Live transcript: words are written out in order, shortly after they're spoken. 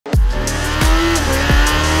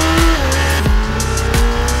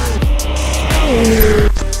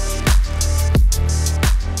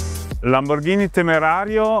Lamborghini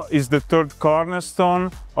Temerario is the third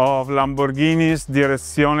cornerstone of Lamborghini's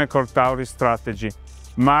Direzione Cortauri strategy,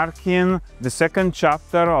 marking the second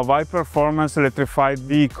chapter of high-performance electrified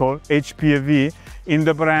vehicle, HPEV, in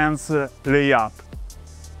the brand's layup.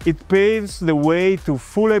 It paves the way to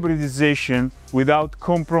full hybridization without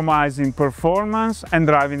compromising performance and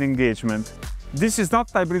driving engagement. This is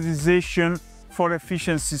not hybridization for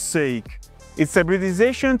efficiency's sake. It's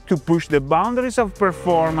hybridization to push the boundaries of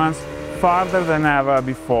performance farther than ever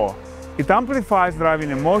before. It amplifies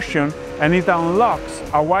driving emotion and it unlocks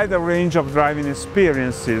a wider range of driving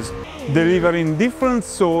experiences, delivering different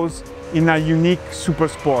souls in a unique super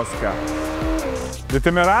sports car. The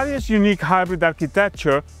Temerario's unique hybrid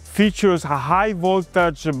architecture features a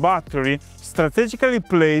high-voltage battery strategically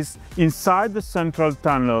placed inside the central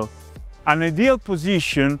tunnel, an ideal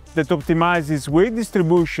position that optimizes weight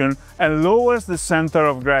distribution and lowers the center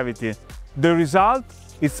of gravity. The result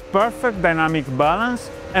is perfect dynamic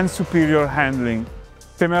balance and superior handling.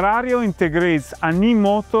 Temerario integrates an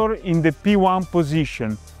e-motor in the P1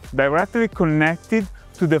 position, directly connected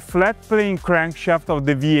to the flat-plane crankshaft of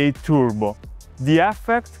the V8 turbo. The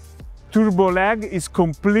effect, turbo lag, is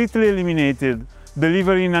completely eliminated,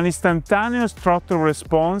 delivering an instantaneous throttle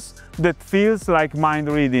response that feels like mind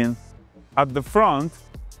reading. At the front,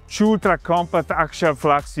 two ultra-compact axial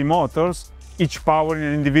fluxy motors, each powering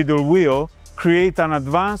an individual wheel, create an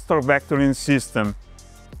advanced torque vectoring system.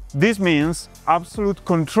 This means absolute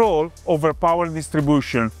control over power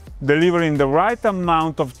distribution, delivering the right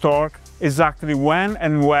amount of torque exactly when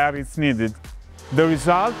and where it's needed. The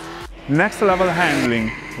result? Next-level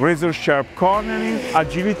handling, razor-sharp cornering,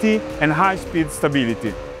 agility, and high-speed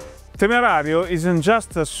stability. Temerario isn't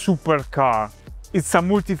just a supercar. It's a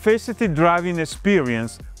multifaceted driving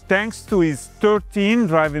experience thanks to its 13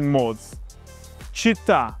 driving modes.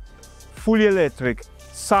 Città, fully electric,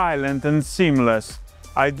 silent and seamless,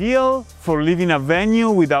 ideal for leaving a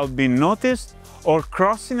venue without being noticed or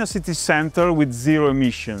crossing a city center with zero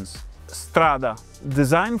emissions. Strada,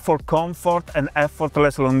 designed for comfort and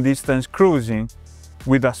effortless long-distance cruising,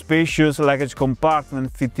 with a spacious luggage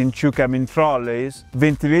compartment fitting two cabin trolleys,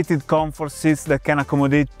 ventilated comfort seats that can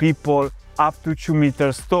accommodate people up to 2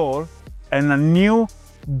 meters tall, and a new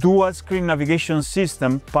dual-screen navigation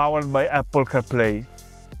system powered by Apple CarPlay.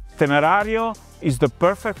 Temerario is the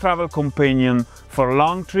perfect travel companion for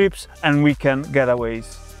long trips and weekend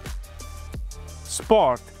getaways.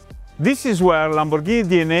 Sport. This is where Lamborghini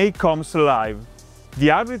DNA comes alive. The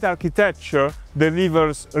hybrid architecture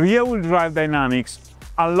delivers rear-wheel drive dynamics,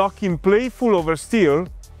 unlocking playful oversteer,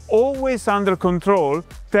 always under control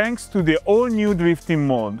thanks to the all-new drifting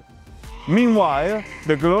mode. Meanwhile,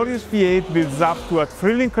 the glorious V8 builds up to a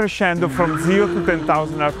thrilling crescendo from 0 to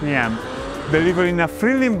 10,000 RPM, delivering a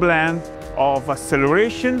thrilling blend of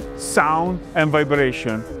acceleration, sound, and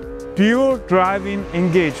vibration. Pure driving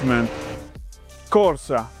engagement.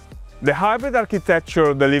 Corsa. The hybrid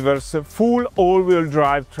architecture delivers full all-wheel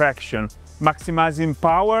drive traction, maximizing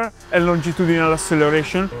power and longitudinal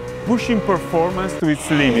acceleration, pushing performance to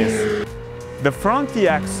its limits. The front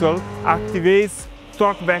E-axle activates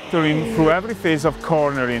torque vectoring through every phase of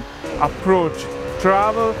cornering, approach,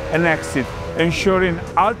 travel, and exit, ensuring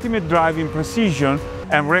ultimate driving precision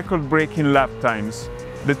and record-breaking lap times.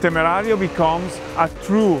 The Temerario becomes a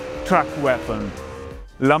true track weapon.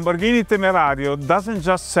 Lamborghini Temerario doesn't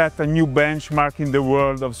just set a new benchmark in the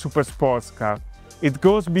world of super sports car. It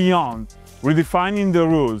goes beyond, redefining the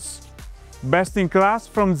rules. Best in class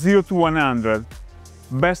from 0 to 100.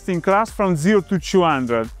 Best in class from 0 to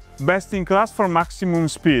 200. Best in class for maximum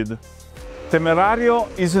speed. Temerario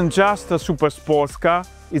isn't just a super sports car,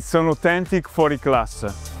 it's an authentic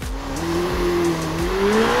Fuoriclasse.